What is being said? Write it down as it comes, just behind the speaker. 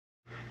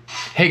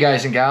Hey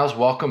guys and gals,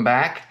 welcome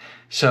back.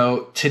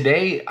 So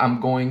today I'm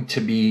going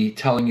to be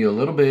telling you a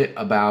little bit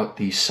about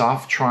the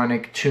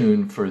Softronic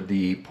tune for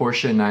the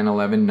Porsche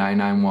 911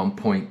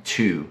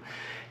 991.2.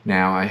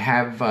 Now I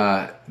have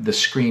the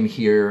screen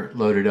here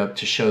loaded up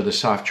to show the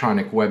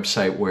Softronic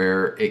website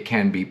where it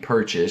can be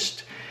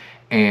purchased.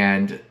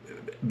 And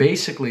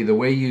basically the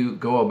way you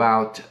go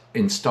about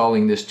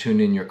installing this tune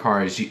in your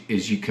car is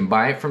you can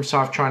buy it from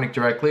Softronic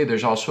directly.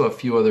 There's also a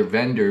few other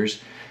vendors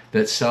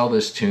that sell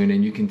this tune,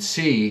 and you can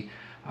see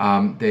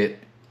that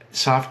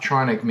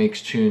Softronic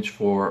makes tunes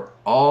for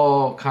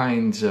all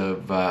kinds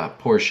of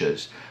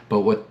Porsches.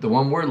 But the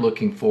one we're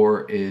looking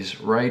for is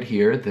right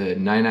here, the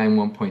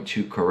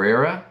 991.2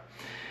 Carrera.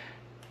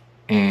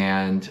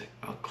 And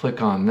I'll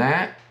click on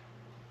that.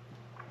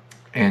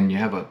 And you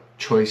have a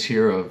choice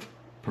here of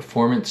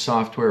performance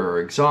software or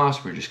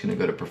exhaust. We're just going to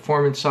go to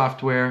performance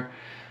software.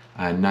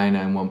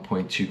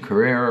 991.2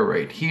 Carrera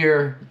right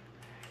here.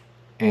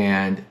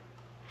 And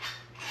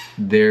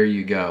there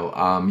you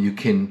go. You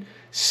can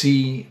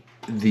see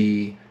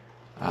the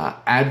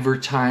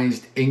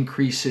advertised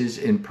increases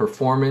in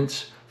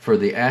performance. For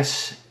the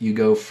S, you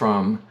go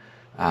from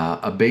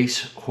a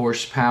base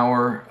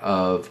horsepower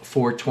of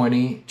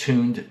 420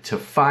 tuned to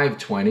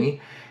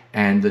 520,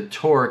 and the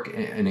torque,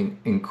 an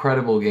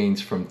incredible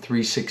gains from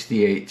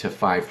 368 to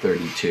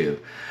 532.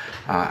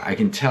 I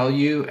can tell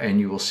you, and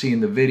you will see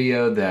in the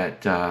video,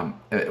 that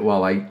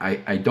while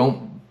I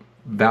don't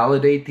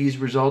validate these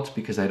results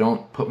because I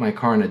don't put my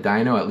car in a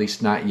dyno, at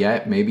least not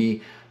yet.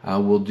 Maybe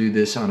we'll do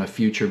this on a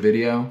future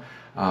video.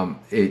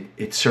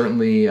 It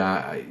certainly,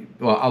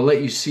 well, I'll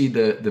let you see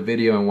the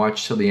video and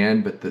watch till the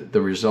end, but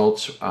the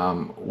results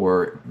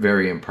were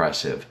very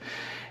impressive.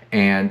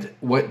 And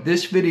what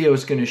this video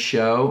is going to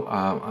show,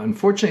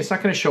 unfortunately, it's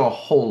not going to show a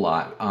whole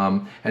lot.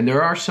 And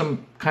there are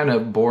some kind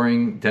of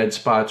boring dead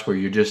spots where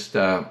you're just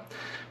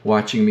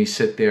watching me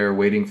sit there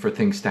waiting for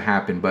things to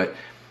happen. But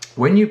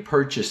when you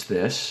purchase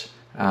this,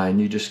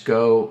 and you just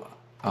go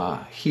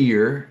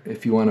here,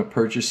 if you want to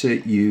purchase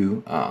it,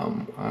 you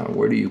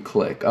where do you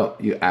click? Oh,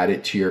 you add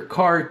it to your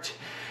cart.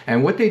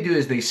 And what they do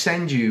is they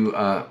send you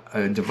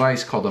a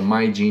device called a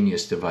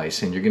MyGenius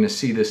device, and you're going to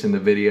see this in the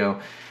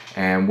video.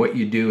 And what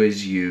you do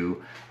is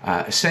you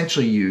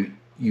essentially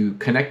you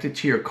connect it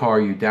to your car,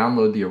 you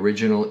download the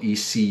original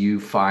ECU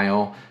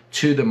file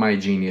to the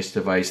MyGenius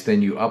device,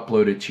 then you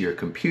upload it to your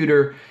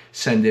computer,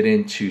 send it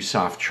into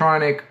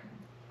Softronic,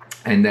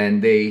 and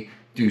then they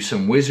do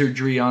some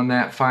wizardry on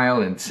that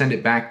file and send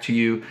it back to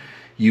you.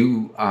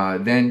 You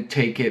then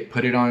take it,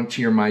 put it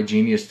onto your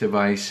MyGenius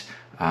device,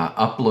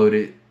 upload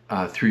it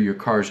through your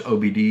car's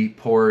OBD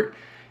port,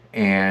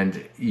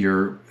 and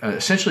you're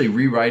essentially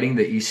rewriting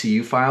the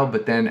ECU file.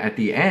 But then at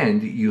the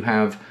end, you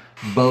have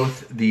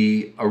both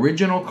the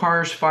original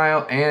car's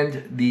file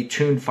and the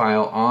tune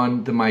file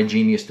on the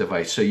MyGenius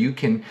device. So you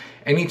can,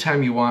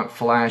 anytime you want,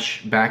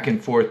 flash back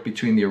and forth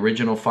between the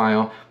original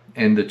file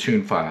and the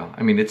tune file.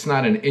 I mean, it's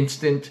not an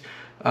instant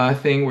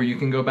thing where you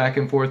can go back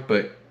and forth,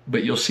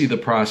 but you'll see the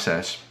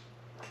process.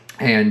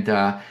 And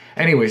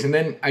anyways, and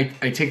then I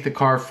take the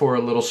car for a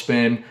little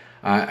spin.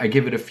 I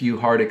give it a few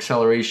hard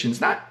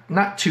accelerations,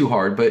 not too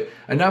hard, but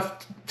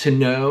enough to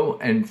know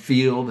and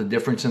feel the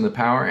difference in the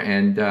power.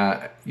 And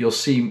you'll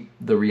see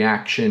the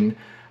reaction.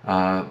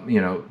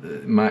 You know,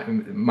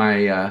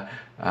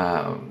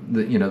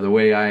 the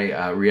way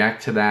I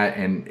react to that,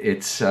 and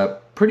it's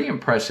pretty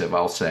impressive,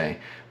 I'll say.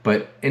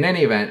 But in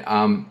any event,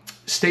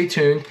 stay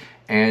tuned.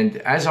 And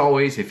as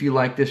always, if you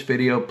like this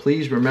video,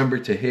 please remember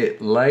to hit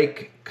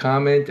like,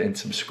 comment, and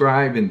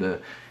subscribe in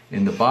the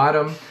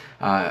bottom.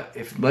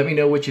 Let me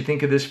know what you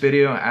think of this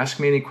video.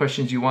 Ask me any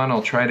questions you want.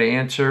 I'll try to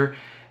answer.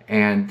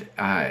 And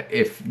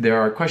if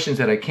there are questions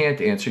that I can't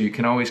answer, you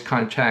can always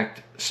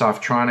contact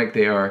Softronic.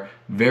 They are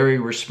very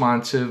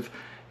responsive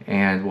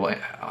and will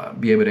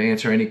be able to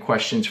answer any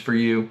questions for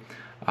you.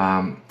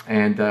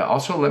 And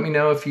also let me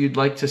know if you'd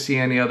like to see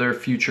any other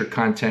future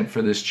content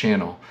for this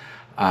channel.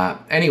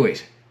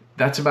 Anyways,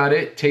 that's about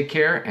it. Take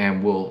care,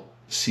 and we'll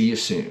see you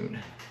soon.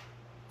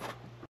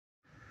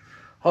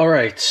 All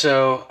right,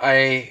 so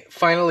I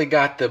finally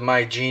got the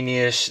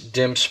MyGenius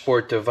Dim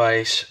Sport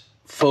device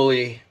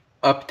fully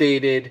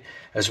updated,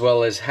 as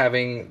well as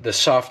having the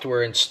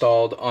software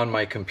installed on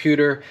my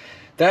computer.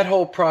 That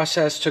whole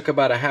process took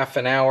about a half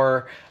an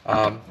hour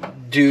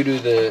due to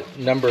the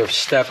number of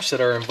steps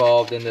that are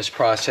involved in this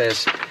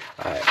process.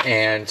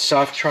 And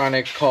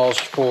Softronic calls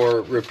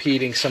for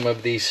repeating some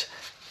of these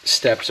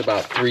steps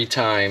about 3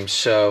 times.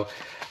 So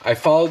I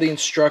follow the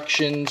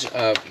instructions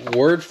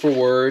word for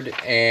word,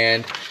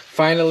 and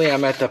finally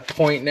I'm at the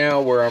point now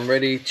where I'm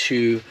ready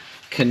to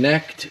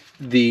connect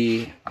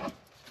the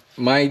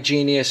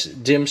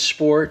MyGenius Dim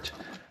Sport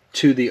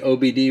to the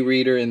OBD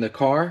reader in the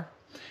car,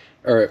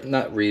 or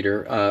not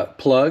reader,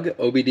 plug,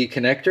 OBD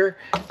connector,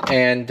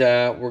 and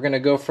we're gonna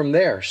go from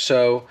there.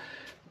 So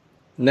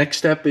next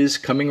step is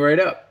coming right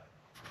up.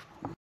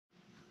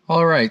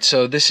 All right,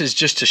 so this is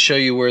just to show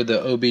you where the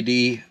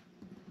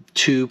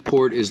OBD2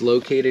 port is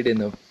located in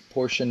the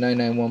Porsche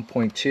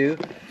 991.2.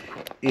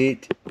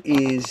 It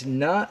is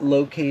not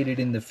located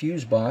in the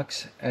fuse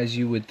box, as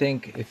you would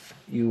think if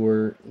you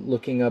were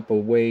looking up a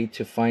way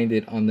to find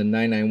it on the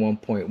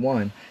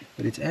 991.1,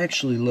 but it's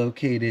actually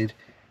located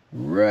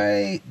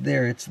right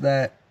there. It's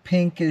that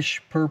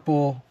pinkish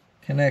purple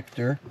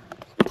connector.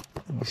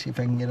 Let me see if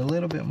I can get a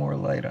little bit more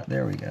light on.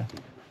 There we go.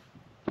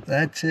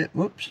 That's it.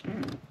 Whoops.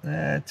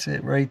 That's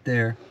it right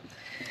there.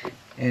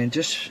 And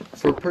just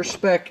for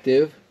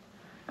perspective,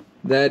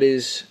 that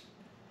is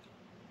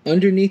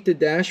underneath the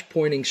dash,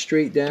 pointing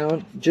straight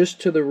down,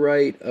 just to the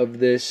right of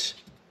this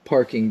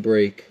parking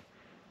brake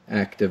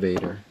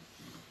activator.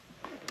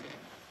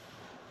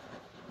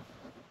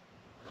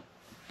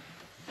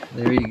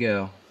 There you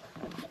go.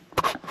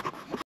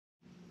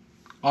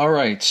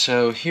 Alright,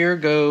 so here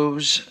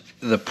goes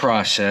the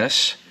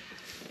process.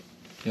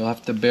 You'll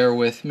have to bear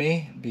with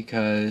me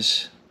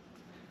because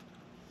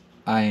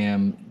I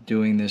am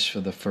doing this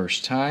for the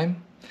first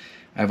time.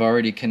 I've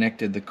already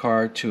connected the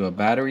car to a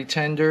battery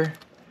tender.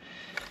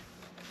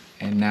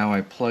 And now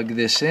I plug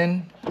this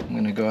in. I'm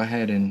going to go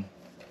ahead and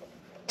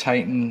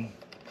tighten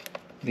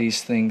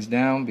these things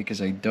down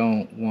because I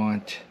don't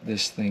want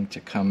this thing to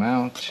come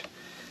out.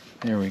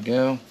 There we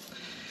go.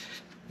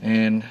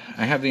 And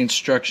I have the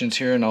instructions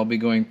here, and I'll be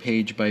going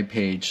page by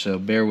page, so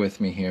bear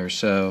with me here.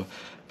 So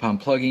upon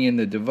plugging in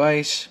the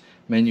device,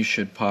 menu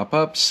should pop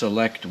up.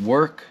 Select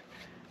work.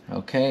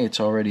 Okay, it's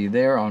already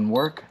there on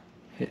work.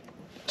 Hit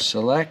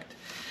select.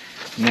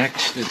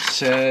 Next it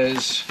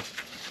says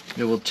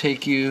it will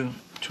take you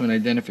to an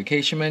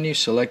identification menu.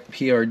 Select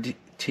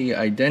PRT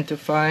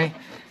identify,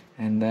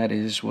 and that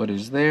is what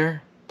is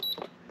there.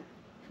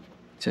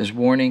 It says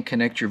warning,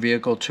 connect your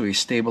vehicle to a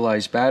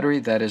stabilized battery.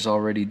 That is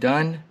already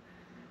done.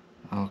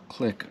 I'll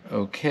click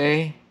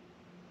OK.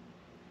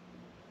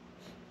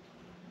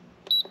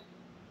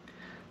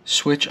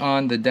 Switch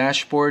on the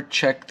dashboard,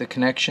 check the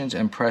connections,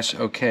 and press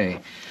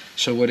OK.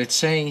 So what it's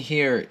saying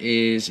here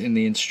is in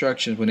the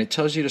instructions, when it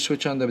tells you to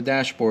switch on the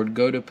dashboard,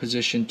 go to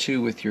position 2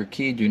 with your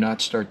key. Do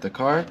not start the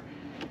car.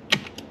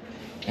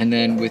 And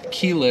then with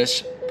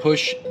keyless,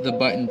 push the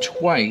button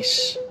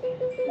twice.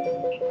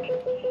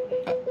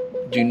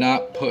 Do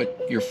not put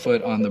your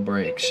foot on the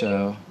brake.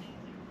 So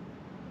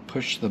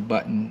push the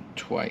button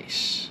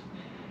twice.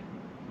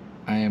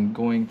 I am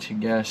going to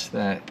guess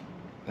that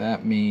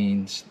that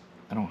means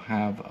I don't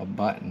have a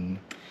button.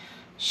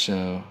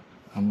 So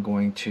I'm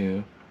going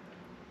to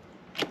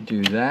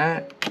do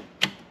that.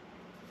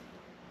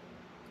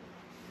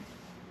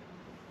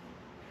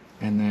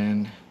 And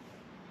then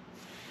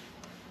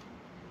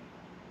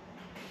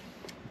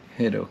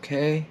hit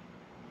OK.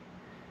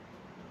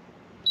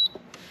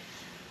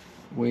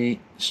 Wait,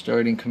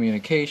 starting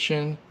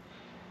communication.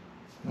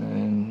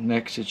 And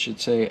next it should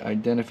say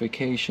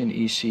identification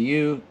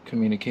ECU,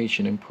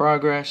 communication in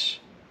progress.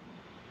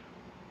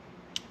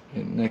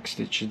 And next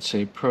it should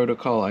say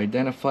protocol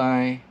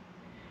identify.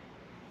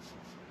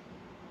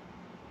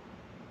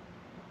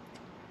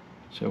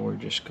 So we're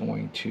just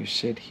going to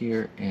sit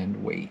here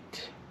and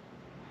wait.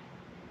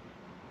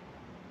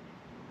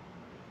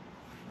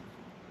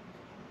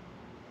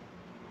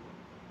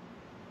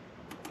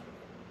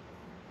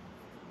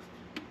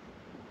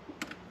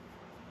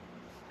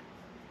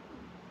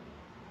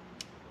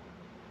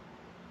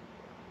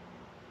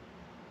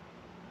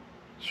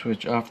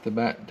 Switch off the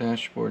back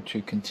dashboard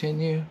to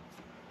continue.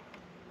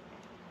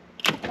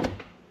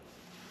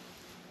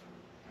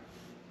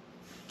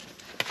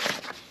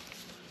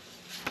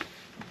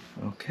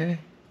 Okay.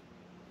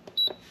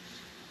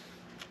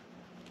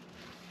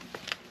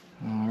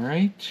 All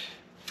right.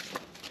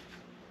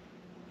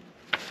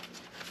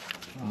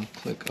 I'll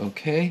click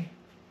OK.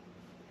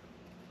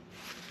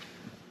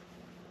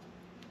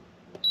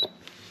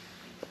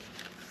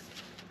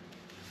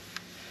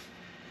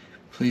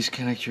 Please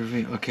connect your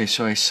vehicle. Okay,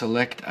 so I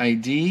select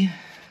ID.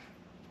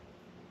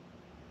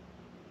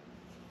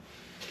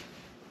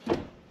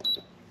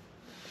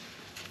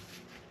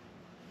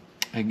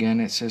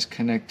 Again, it says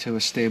connect to a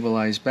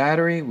stabilized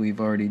battery. We've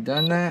already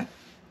done that.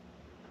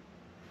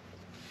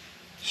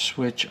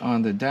 Switch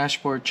on the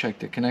dashboard, check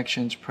the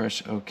connections,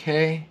 press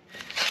OK.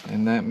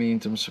 And that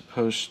means I'm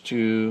supposed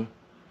to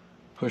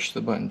push the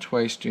button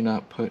twice. Do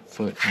not put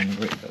foot on the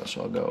brake pedal.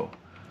 So I'll go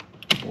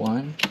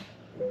 1,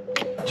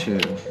 2.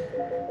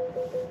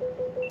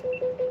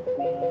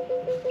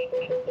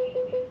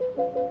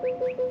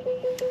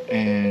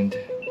 And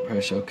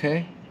press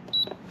OK.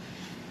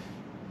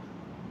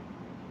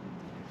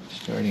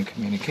 Starting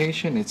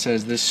communication. It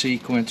says this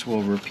sequence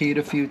will repeat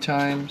a few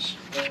times.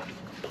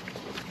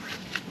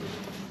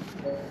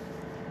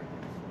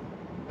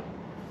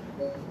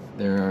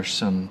 There are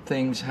some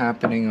things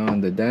happening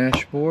on the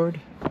dashboard.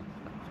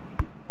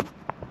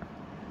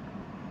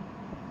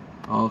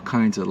 All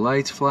kinds of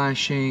lights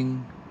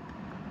flashing.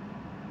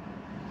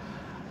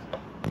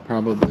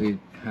 Probably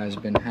has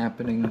been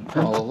happening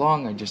all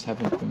along. I just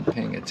haven't been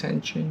paying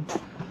attention.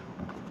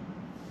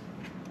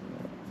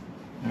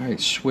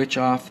 Alright, switch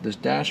off this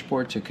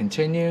dashboard to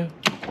continue.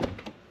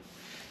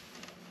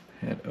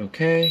 Hit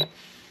OK.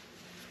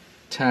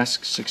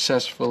 Task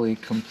successfully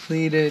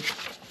completed.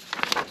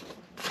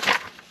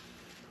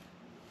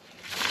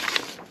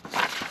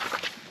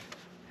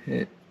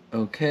 Hit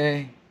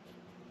OK.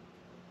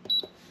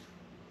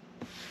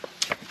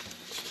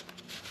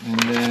 And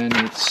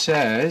then it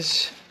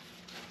says,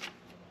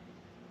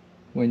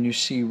 when you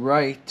see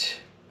right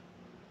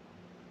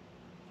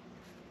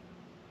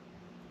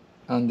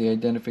on the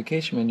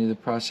identification menu, the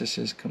process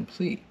is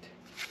complete.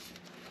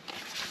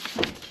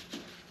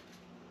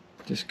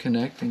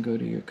 Disconnect and go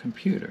to your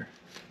computer.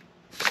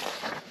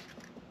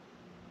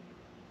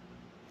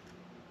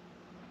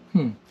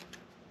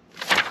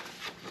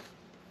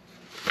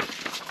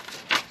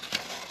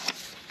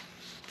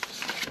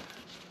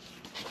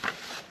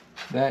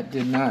 That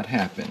did not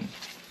happen.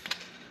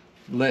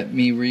 Let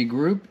me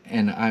regroup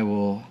and I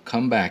will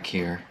come back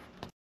here.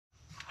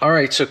 All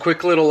right, so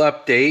quick little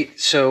update.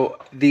 So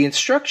the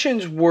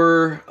instructions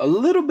were a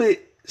little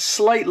bit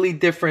slightly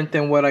different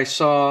than what I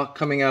saw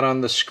coming out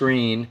on the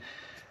screen.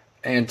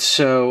 And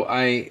so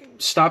I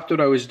stopped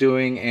what I was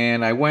doing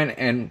and I went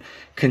and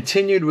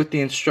continued with the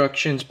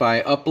instructions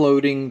by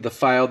uploading the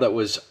file that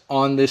was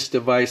on this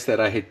device that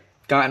I had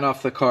gotten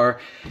off the car.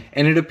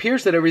 And it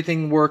appears that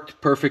everything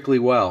worked perfectly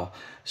well.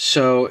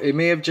 So it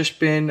may have just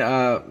been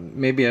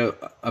maybe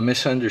a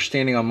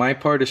misunderstanding on my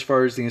part as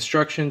far as the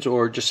instructions,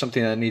 or just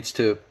something that needs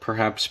to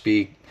perhaps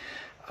be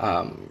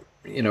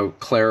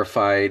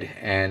clarified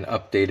and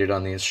updated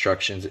on the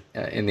instructions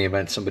in the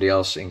event somebody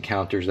else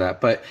encounters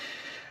that. But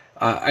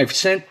I've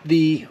sent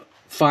the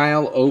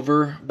file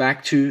over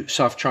back to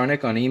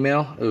Softronic on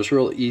email. It was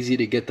real easy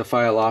to get the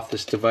file off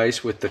this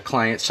device with the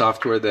client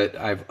software that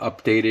I've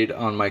updated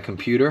on my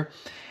computer.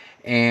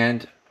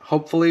 And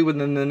hopefully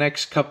within the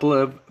next couple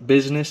of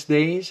business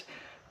days,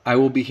 I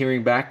will be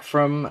hearing back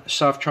from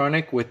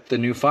Softronic with the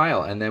new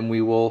file, and then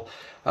we will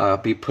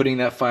be putting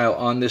that file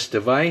on this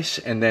device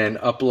and then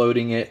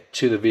uploading it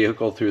to the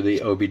vehicle through the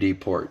OBD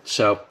port.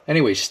 So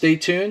anyway, stay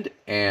tuned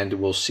and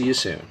we'll see you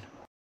soon.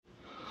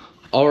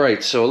 All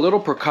right, so a little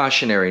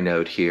precautionary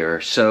note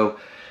here. So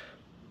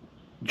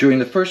during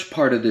the first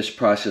part of this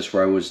process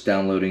where I was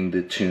downloading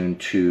the tune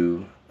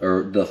to,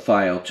 or the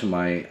file to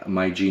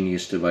my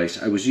Genius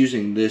device, I was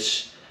using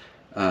this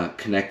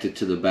connected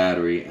to the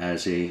battery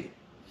as a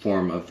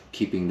form of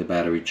keeping the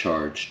battery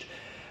charged.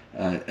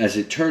 As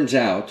it turns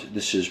out,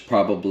 this is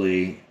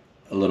probably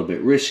a little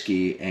bit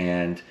risky,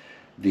 and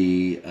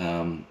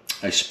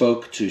I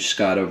spoke to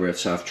Scott over at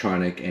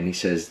Softronic, and he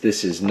says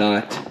this is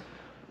not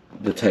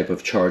the type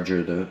of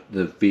charger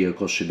the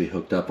vehicle should be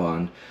hooked up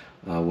on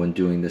when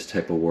doing this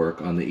type of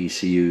work on the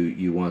ECU.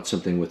 You want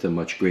something with a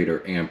much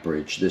greater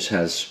amperage. This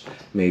has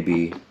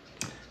maybe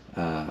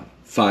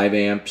 5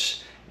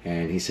 amps,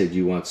 and he said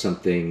you want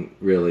something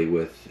really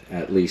with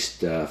at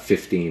least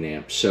 15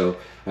 amps. So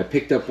I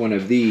picked up one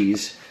of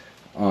these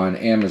on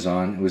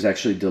Amazon. It was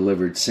actually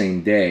delivered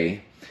same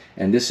day,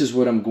 and this is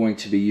what I'm going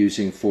to be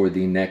using for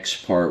the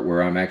next part,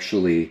 where I'm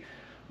actually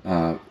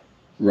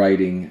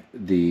writing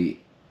the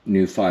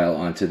new file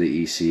onto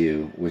the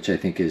ECU, which I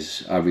think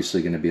is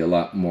obviously going to be a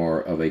lot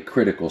more of a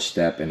critical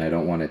step, and I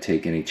don't want to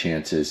take any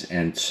chances.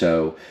 And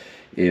so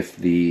if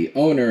the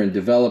owner and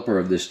developer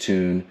of this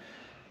tune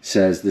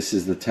says this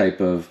is the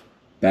type of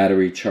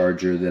battery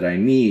charger that I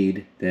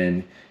need,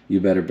 then you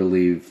better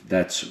believe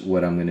that's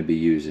what I'm going to be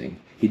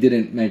using. He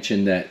didn't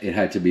mention that it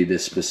had to be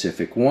this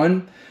specific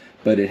one,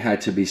 but it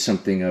had to be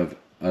something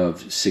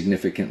of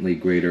significantly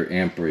greater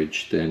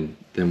amperage than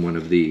one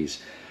of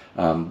these.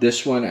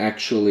 This one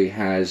actually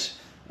has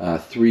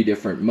 3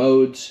 different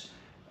modes.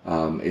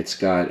 It's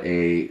got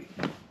a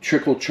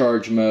trickle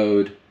charge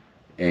mode,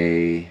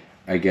 I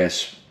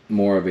guess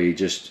more of a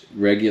just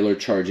regular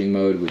charging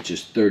mode, which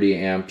is 30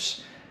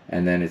 amps,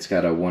 and then it's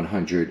got a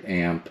 100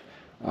 amp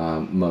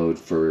mode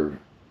for,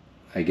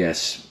 I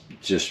guess,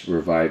 just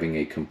reviving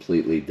a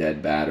completely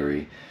dead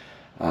battery.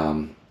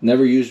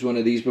 Never used one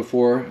of these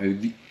before.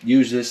 I've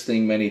used this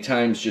thing many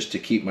times just to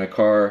keep my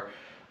car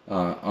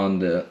on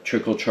the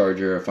trickle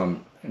charger if I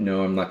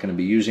know I'm not going to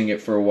be using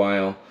it for a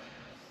while.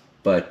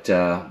 But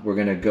we're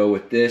going to go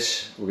with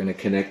this. We're going to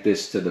connect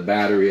this to the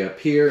battery up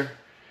here.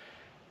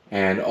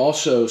 And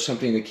also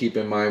something to keep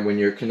in mind when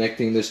you're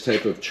connecting this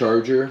type of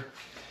charger,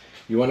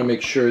 you want to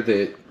make sure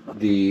that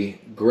the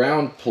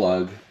ground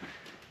plug,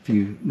 if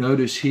you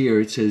notice here,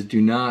 it says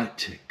do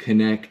not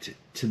connect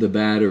to the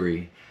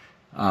battery.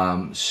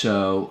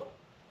 So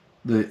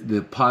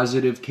the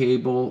positive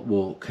cable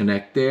will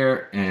connect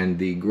there, and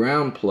the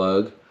ground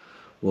plug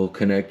will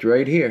connect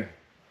right here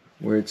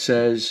where it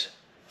says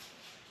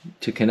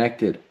to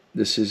connect it.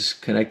 This is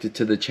connected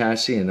to the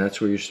chassis, and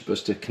that's where you're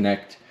supposed to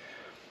connect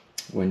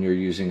when you're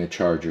using a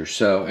charger.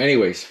 So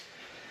anyways,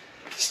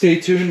 stay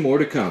tuned, more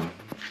to come.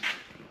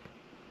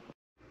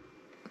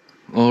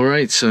 All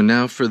right, so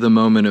now for the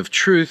moment of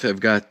truth.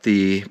 I've got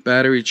the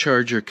battery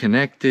charger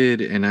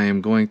connected, and I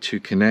am going to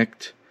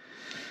connect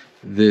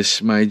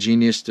this My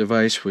Genius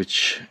device,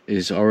 which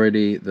is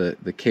already,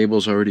 the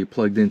cable's already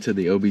plugged into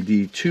the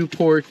OBD2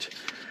 port,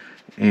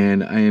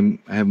 and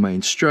I have my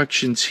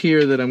instructions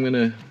here that I'm going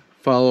to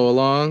follow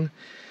along,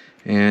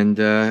 and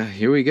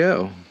here we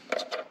go.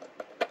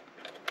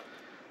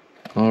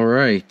 All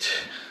right,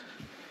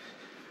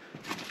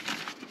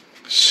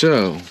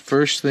 So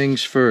first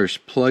things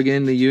first, plug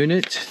in the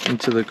unit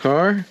into the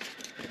car.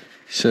 It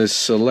says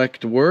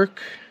select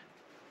work,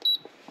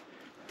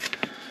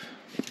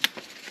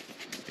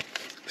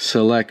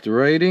 select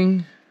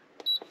writing,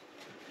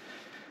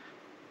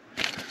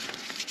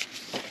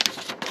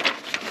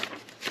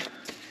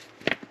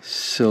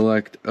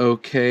 select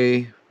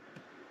OK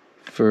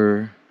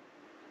for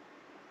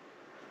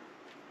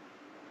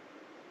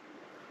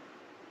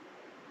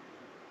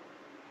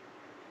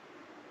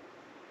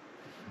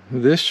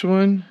this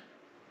one.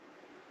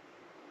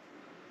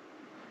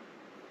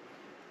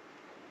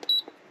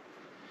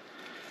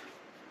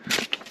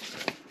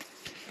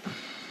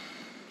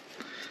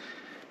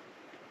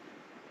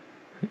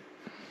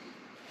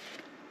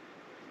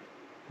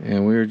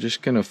 And we're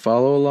just going to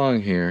follow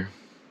along here.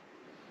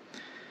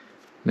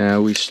 Now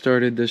we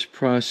started this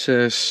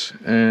process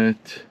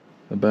at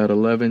about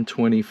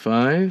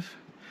 11:25. It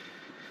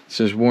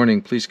says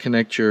warning, please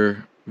connect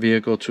your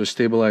vehicle to a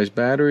stabilized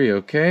battery.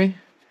 Okay.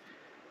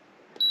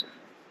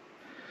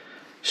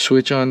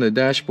 Switch on the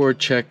dashboard,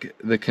 check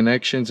the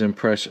connections, and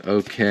press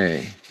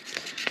OK.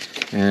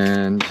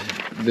 And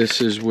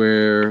this is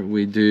where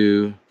we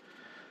do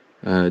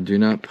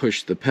not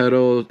push the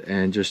pedal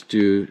and just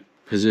do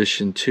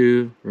position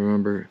 2.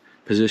 Remember,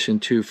 position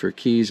 2 for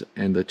keys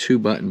and the 2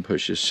 button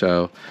pushes.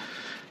 So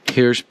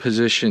here's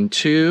position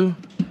 2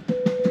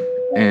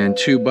 and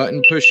 2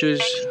 button pushes.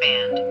 X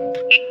band,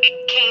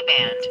 K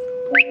band,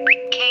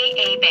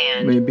 KA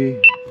band.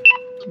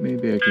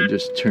 Maybe I can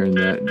just turn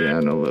that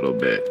down a little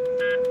bit.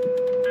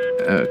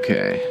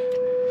 Okay,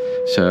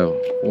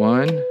 so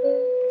 1,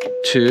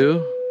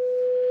 2,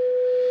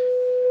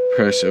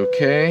 press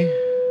OK.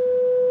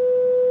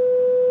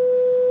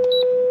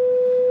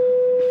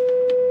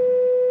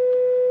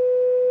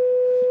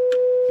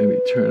 Maybe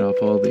turn off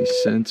all these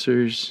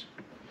sensors.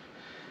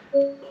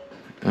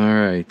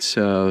 Alright,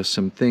 so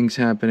some things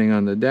happening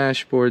on the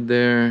dashboard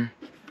there.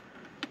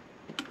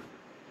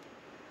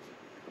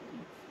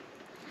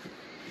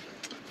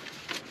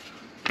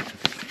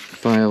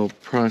 File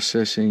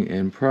processing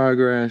in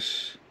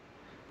progress.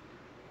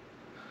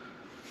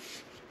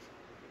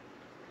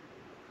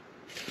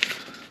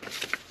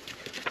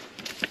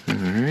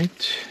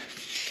 Alright.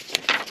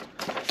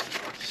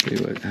 See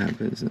what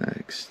happens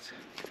next.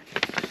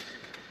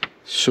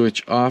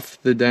 Switch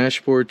off the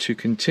dashboard to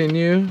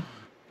continue.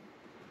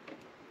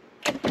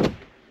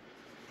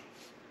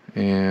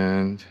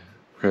 And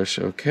press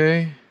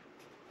OK.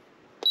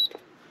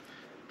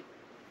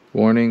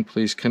 Warning,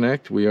 please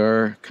connect. We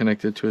are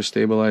connected to a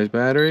stabilized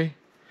battery.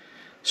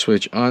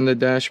 Switch on the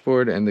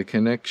dashboard and the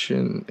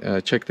connection,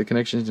 check the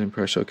connections and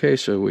press OK.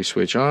 So we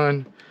switch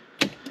on.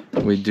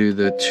 We do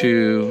the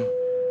 2,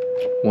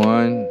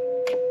 1,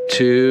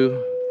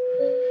 2,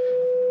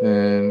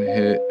 then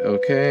hit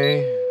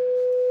OK.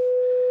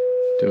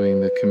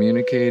 Doing the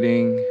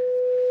communicating.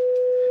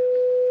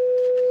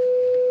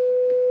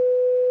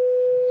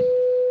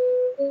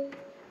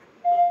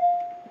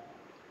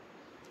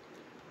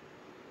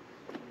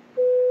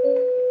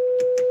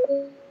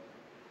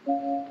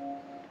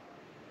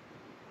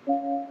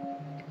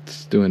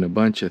 It's doing a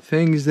bunch of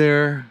things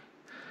there.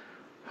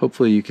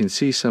 Hopefully you can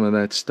see some of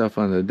that stuff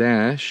on the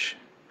dash.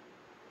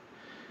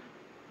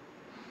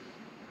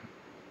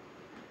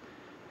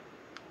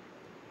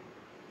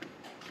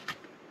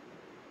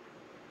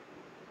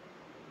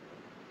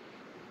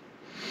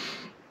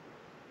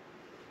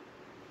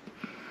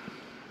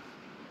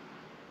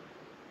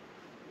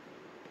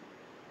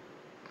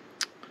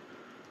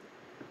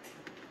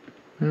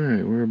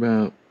 Alright, we're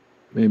about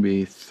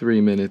maybe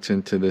 3 minutes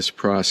into this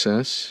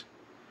process.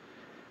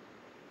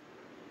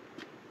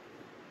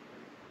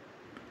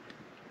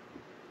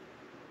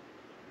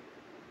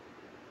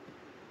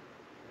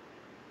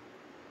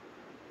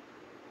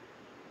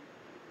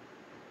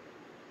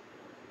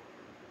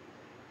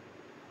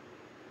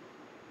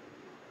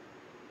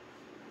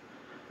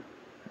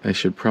 I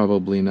should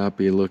probably not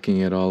be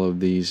looking at all of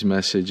these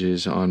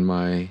messages on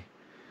my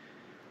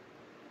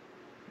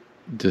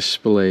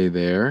display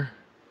there.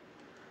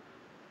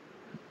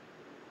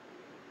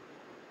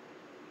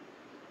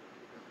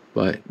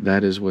 But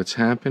that is what's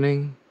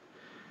happening.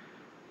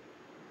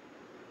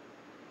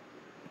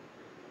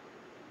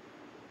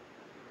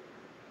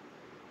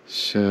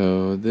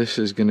 So this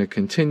is going to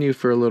continue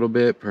for a little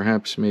bit.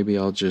 Perhaps maybe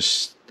I'll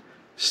just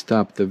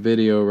stop the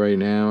video right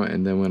now,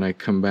 and then when I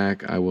come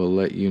back I will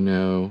let you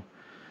know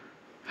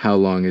how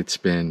long it's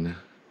been.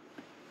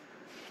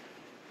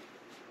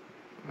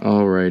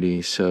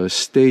 Alrighty, so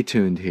stay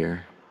tuned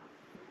here.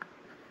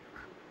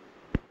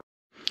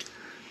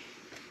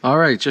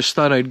 Alright, just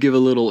thought I'd give a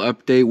little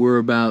update. We're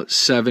about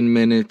 7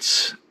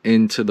 minutes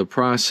into the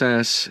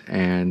process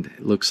and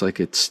it looks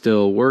like it's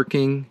still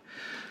working.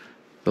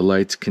 The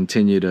lights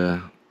continue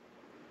to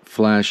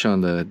flash on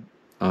the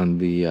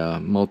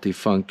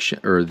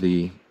multifunction, or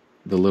the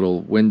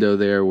little window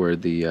there where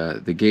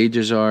the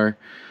gauges are.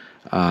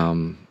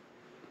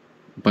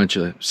 Bunch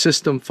of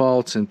system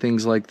faults and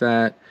things like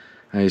that.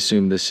 I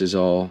assume this is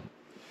all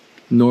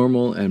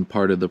normal and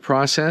part of the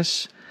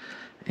process.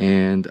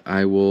 and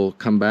I will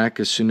come back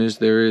as soon as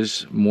there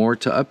is more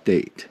to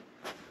update.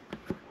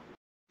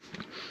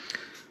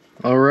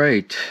 All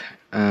right,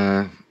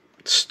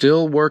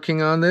 still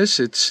working on this.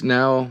 It's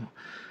now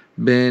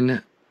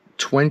been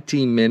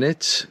 20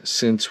 minutes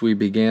since we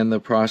began the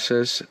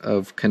process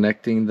of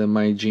connecting the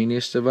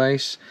MyGenius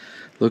device.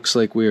 Looks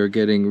like we are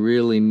getting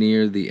really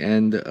near the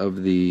end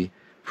of the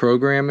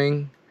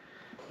programming,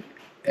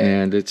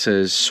 and it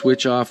says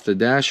switch off the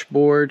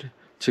dashboard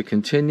to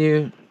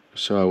continue.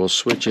 So I will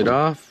switch it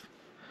off,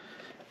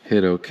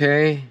 hit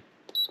OK,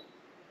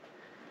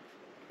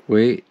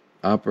 wait,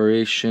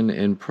 operation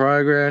in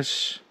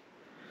progress.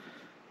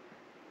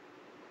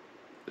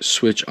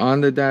 Switch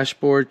on the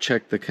dashboard,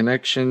 check the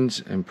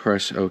connections, and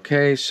press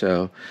OK.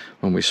 So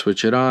when we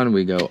switch it on,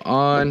 we go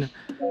on,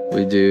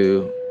 we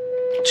do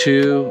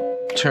 2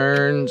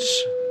 turns,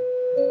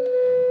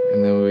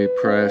 and then we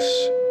press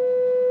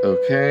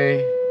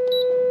OK.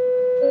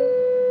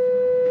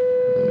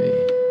 Let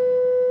me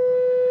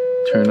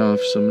turn off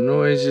some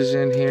noises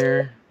in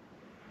here.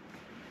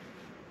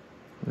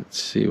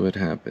 Let's see what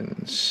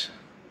happens.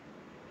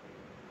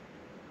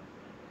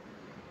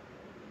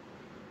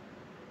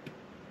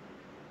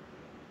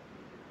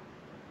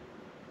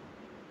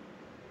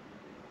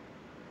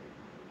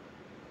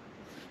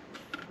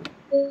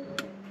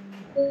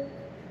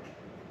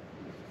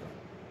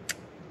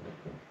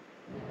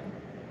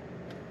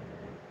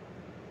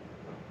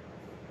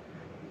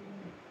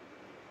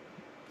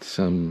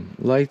 Some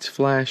lights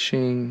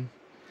flashing.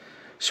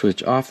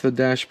 Switch off the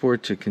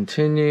dashboard to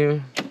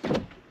continue.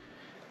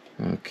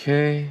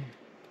 Okay.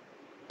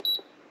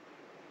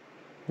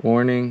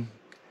 Warning.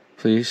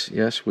 Please,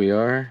 yes, we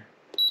are.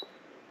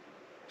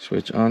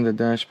 Switch on the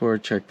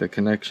dashboard, check the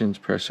connections,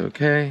 press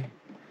OK.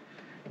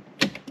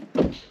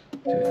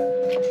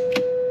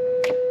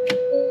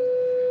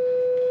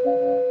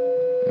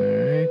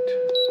 Alright.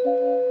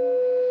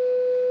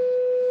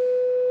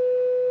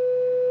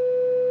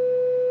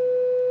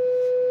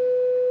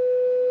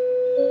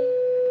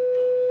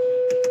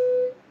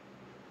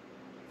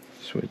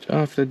 Switch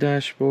off the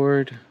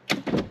dashboard.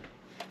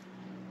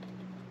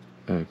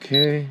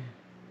 Okay.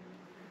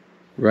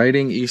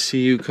 Writing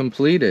ECU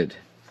completed.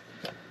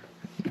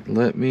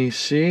 Let me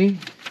see.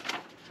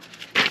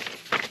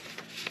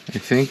 I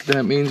think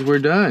that means we're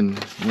done.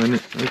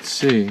 Let's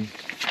see.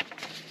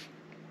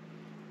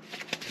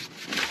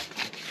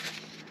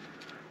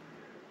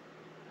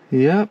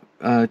 Yep,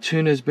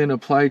 tune has been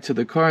applied to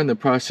the car and the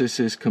process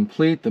is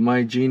complete. The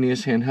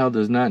MyGenius handheld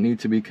does not need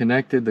to be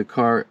connected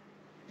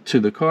to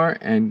the car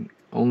and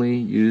only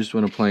used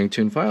when applying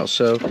tune files.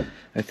 So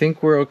I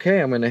think we're okay.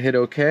 I'm going to hit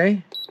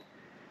OK.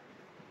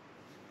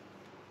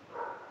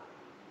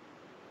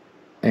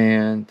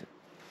 And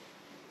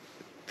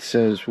it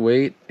says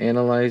wait,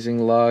 analyzing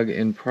log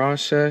in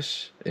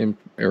process, in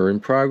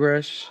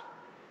progress.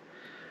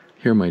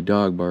 Hear my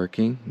dog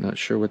barking. Not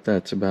sure what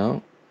that's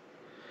about.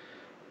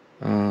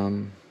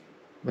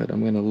 But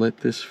I'm going to let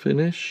this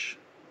finish.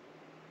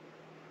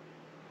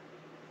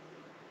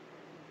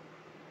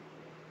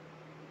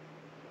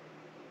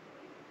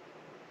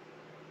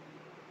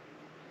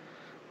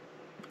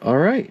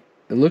 Alright,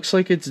 it looks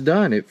like it's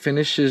done. It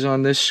finishes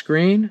on this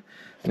screen.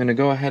 I'm going to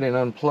go ahead and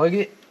unplug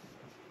it.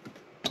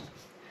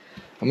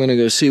 I'm going to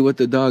go see what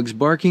the dog's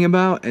barking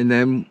about, and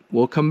then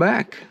we'll come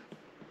back.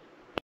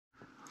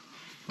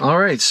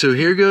 Alright, so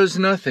here goes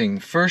nothing.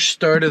 First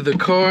start of the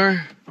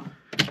car.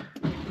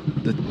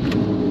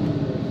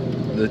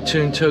 The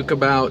tune took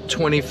about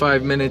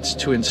 25 minutes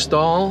to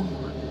install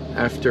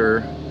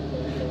after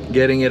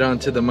getting it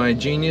onto the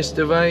MyGenius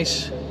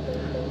device.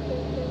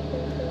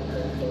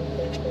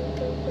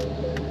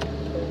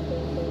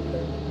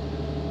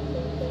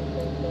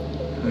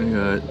 I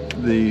got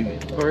the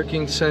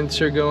parking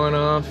sensor going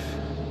off.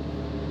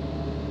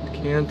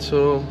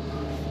 Cancel.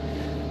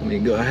 Let me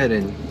go ahead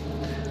and,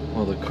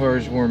 while the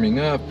car's warming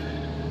up,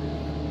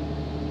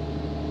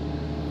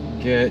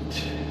 get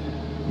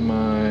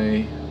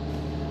my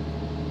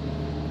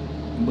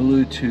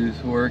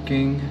Bluetooth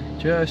working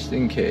just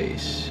in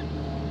case.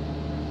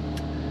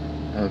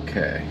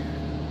 Okay.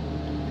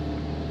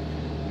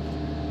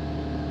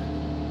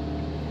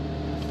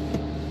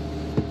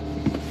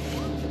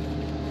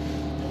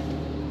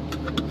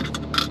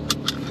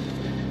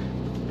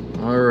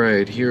 All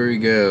right, here we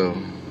go.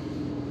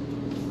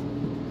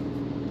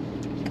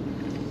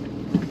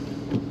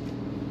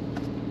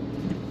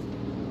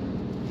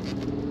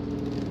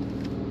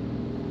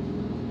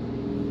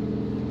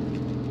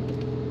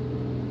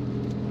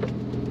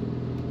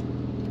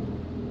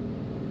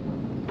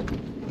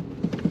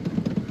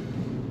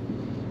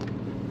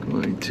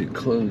 Going to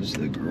close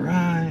the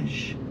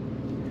garage.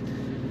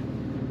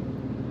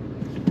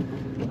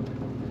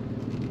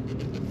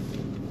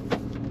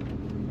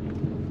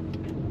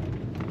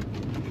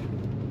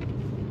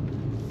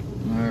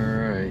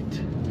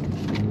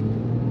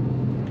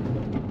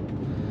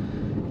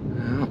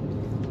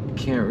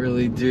 Can't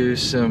really do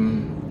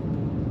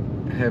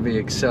some heavy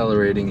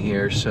accelerating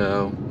here,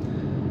 so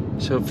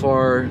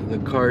far the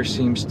car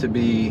seems to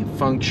be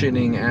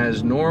functioning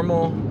as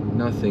normal,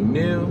 nothing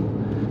new.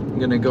 I'm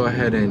gonna go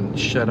ahead and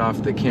shut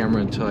off the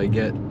camera until I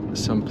get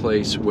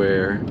someplace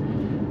where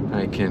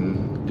I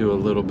can do a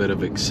little bit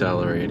of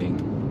accelerating.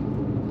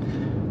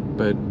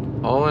 But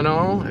all in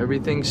all,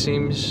 everything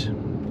seems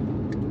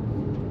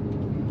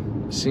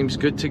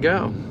good to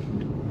go.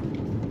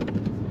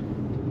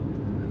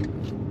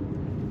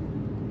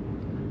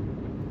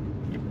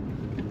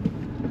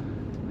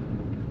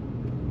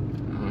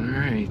 All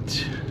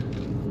right.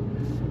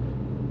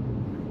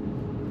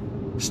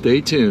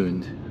 Stay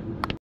tuned.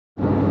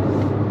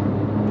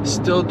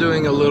 Still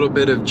doing a little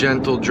bit of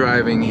gentle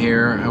driving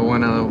here. I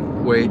want to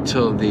wait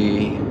till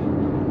the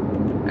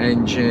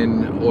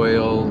engine,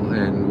 oil,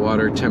 and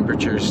water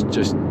temperatures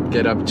just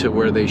get up to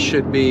where they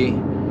should be,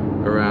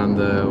 around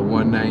the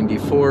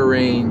 194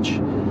 range.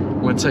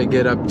 Once I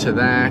get up to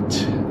that,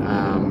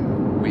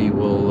 we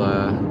will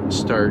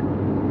start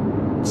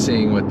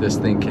seeing what this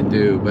thing can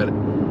do. But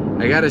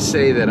I gotta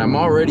say that I'm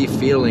already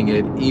feeling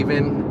it,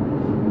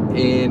 even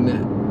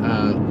in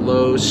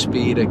low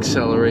speed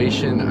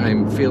acceleration.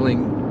 I'm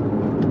feeling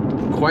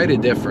quite a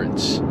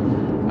difference.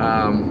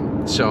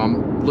 So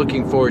I'm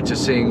looking forward to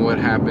seeing what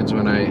happens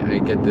when I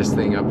get this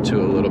thing up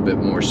to a little bit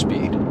more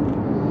speed.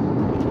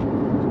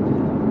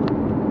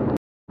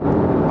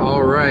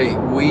 All right,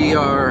 we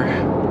are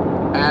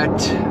at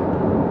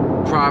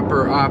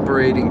proper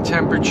operating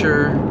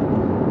temperature.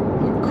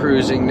 I'm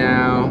cruising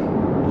now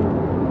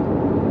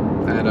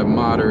at a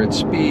moderate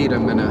speed.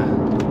 I'm gonna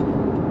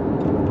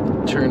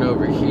turn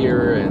over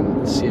here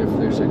and see if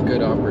there's a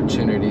good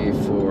opportunity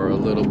for a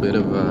little bit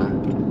of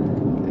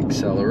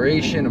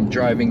acceleration. I'm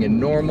driving in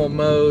normal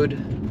mode,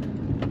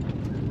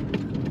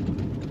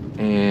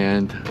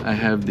 and I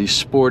have the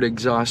sport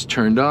exhaust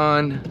turned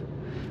on.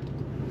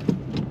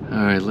 All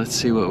right, let's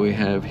see what we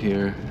have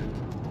here.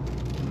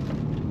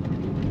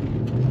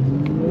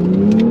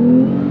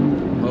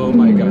 Oh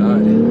my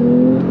God.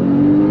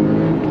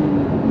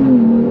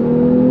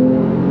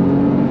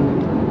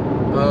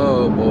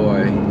 Oh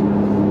boy.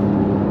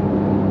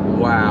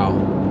 Wow.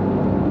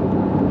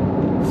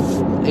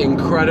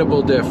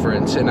 Incredible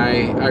difference. And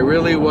I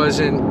really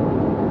wasn't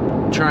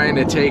trying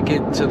to take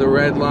it to the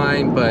red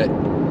line, but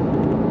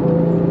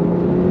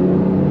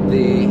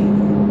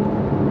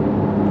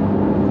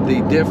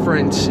the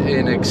difference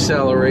in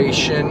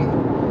acceleration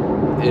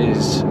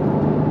is,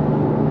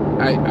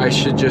 I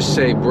should just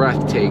say,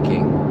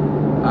 breathtaking.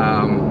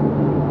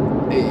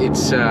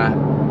 It's a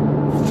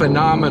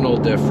phenomenal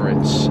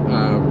difference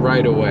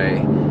right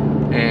away.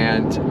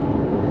 And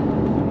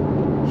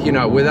you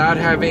know, without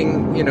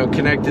having, you know,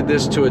 connected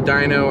this to a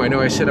dyno, I know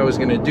I said I was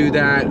going to do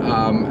that.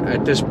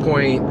 At this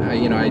point,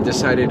 you know, I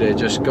decided to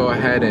just go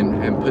ahead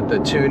and put the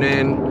tune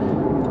in.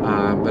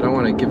 But I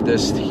want to give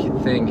this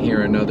thing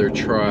here another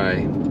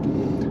try.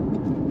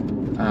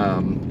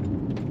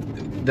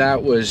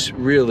 That was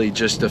really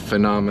just a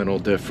phenomenal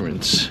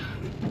difference.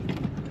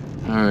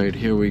 All right,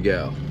 here we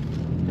go.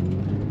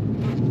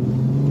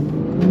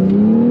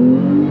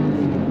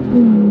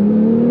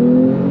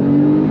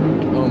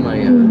 Oh my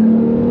God.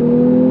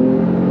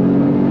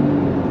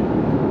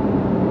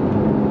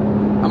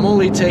 I'm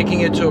only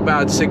taking it to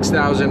about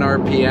 6,000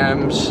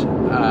 RPMs.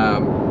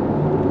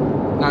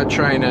 Not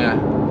trying to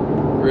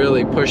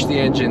really push the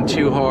engine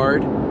too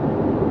hard.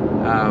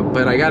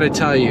 But I gotta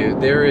tell you,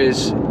 there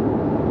is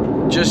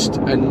just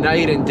a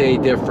night and day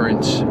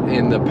difference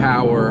in the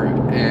power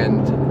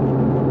and,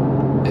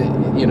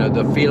 you know,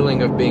 the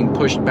feeling of being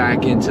pushed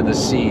back into the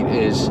seat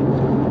is,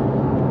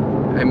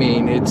 I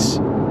mean, it's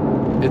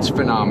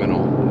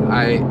phenomenal.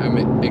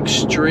 I'm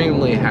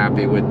extremely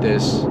happy with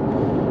this.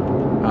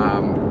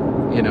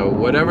 You know,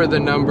 whatever the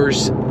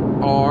numbers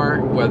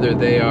are, whether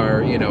they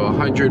are, you know,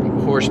 100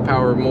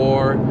 horsepower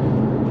more,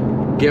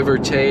 give or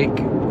take,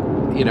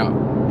 you know,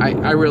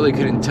 I really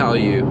couldn't tell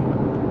you.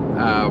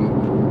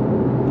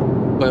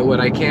 But what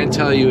I can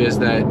tell you is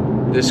that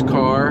this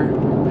car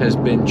has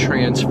been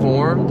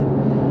transformed,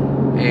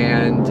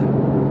 and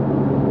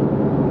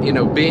you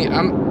know,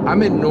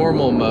 I'm in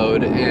normal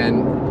mode,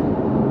 and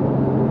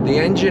the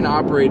engine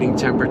operating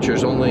temperature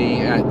is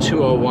only at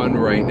 201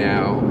 right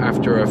now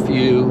after a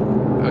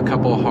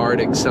couple hard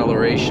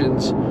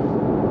accelerations.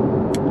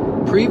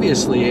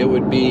 Previously it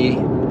would be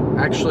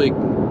actually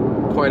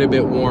quite a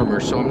bit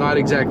warmer, so I'm not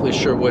exactly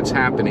sure what's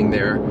happening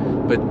there,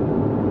 but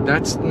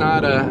that's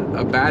not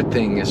a bad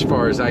thing as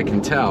far as I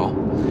can tell.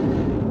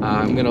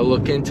 I'm gonna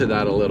look into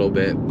that a little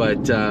bit,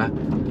 but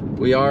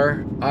we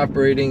are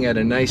operating at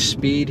a nice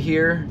speed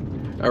here,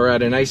 or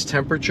at a nice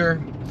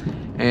temperature,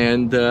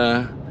 and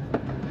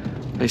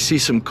I see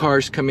some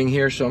cars coming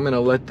here, so I'm gonna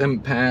let them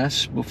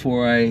pass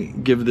before I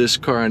give this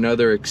car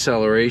another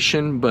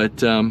acceleration.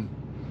 But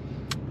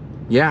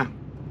yeah,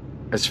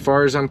 as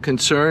far as I'm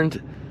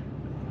concerned,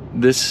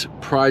 this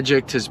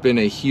project has been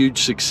a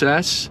huge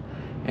success,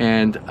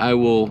 and I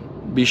will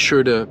be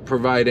sure to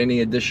provide any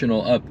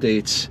additional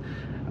updates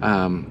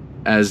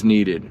as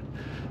needed.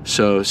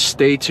 So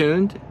stay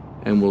tuned,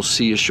 and we'll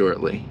see you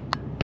shortly.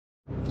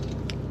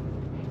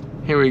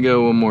 Here we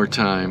go one more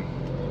time.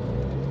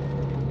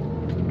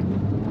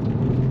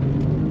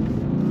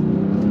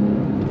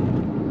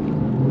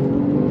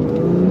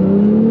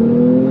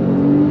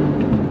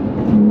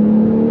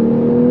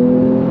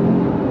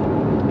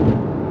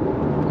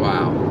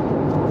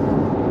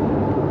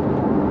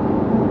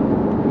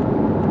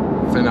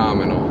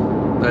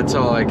 That's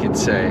all I can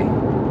say.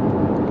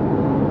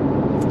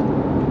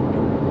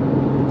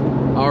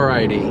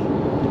 Alrighty.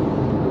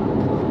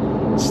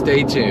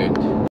 Stay tuned.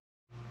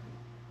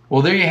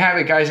 Well, there you have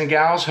it, guys and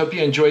gals. Hope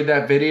you enjoyed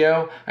that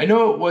video. I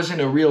know it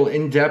wasn't a real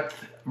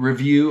in-depth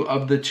review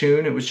of the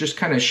tune. It was just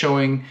kind of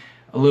showing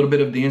a little bit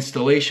of the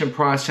installation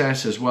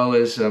process as well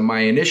as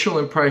my initial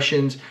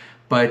impressions,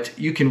 but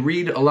you can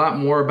read a lot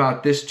more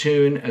about this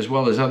tune as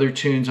well as other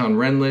tunes on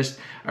Rennlist.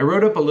 I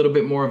wrote up a little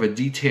bit more of a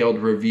detailed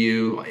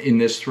review in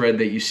this thread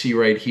that you see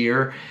right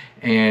here,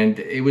 and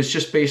it was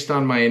just based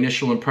on my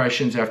initial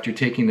impressions after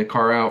taking the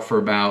car out for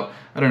about,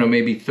 I don't know,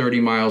 maybe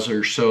 30 miles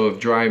or so of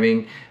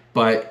driving.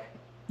 But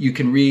you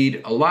can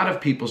read a lot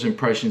of people's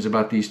impressions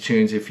about these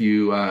tunes if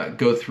you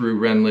go through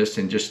Rennlist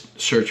and just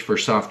search for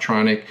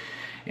Softronic,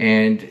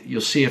 and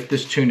you'll see if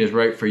this tune is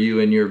right for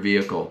you and your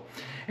vehicle.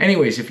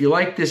 Anyways, if you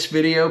like this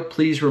video,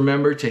 please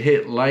remember to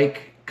hit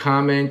like,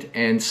 comment,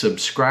 and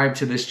subscribe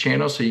to this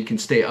channel so you can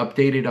stay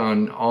updated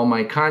on all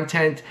my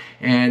content.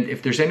 And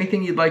if there's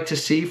anything you'd like to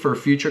see for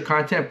future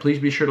content, please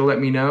be sure to let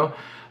me know.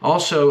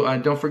 Also,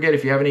 don't forget,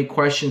 if you have any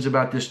questions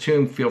about this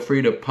tune, feel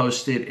free to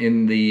post it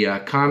in the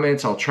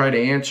comments. I'll try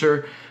to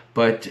answer.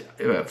 But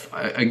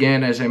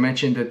again, as I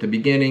mentioned at the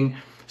beginning,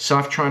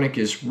 Softronic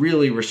is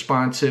really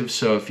responsive.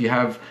 So if you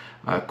have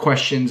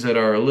questions that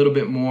are a little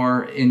bit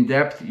more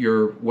in-depth,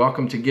 you're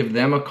welcome to give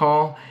them a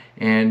call,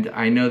 and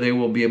I know they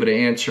will be able to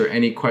answer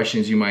any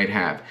questions you might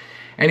have.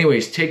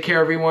 Anyways, take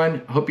care,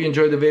 everyone. Hope you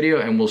enjoyed the video,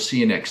 and we'll see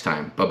you next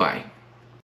time. Bye-bye.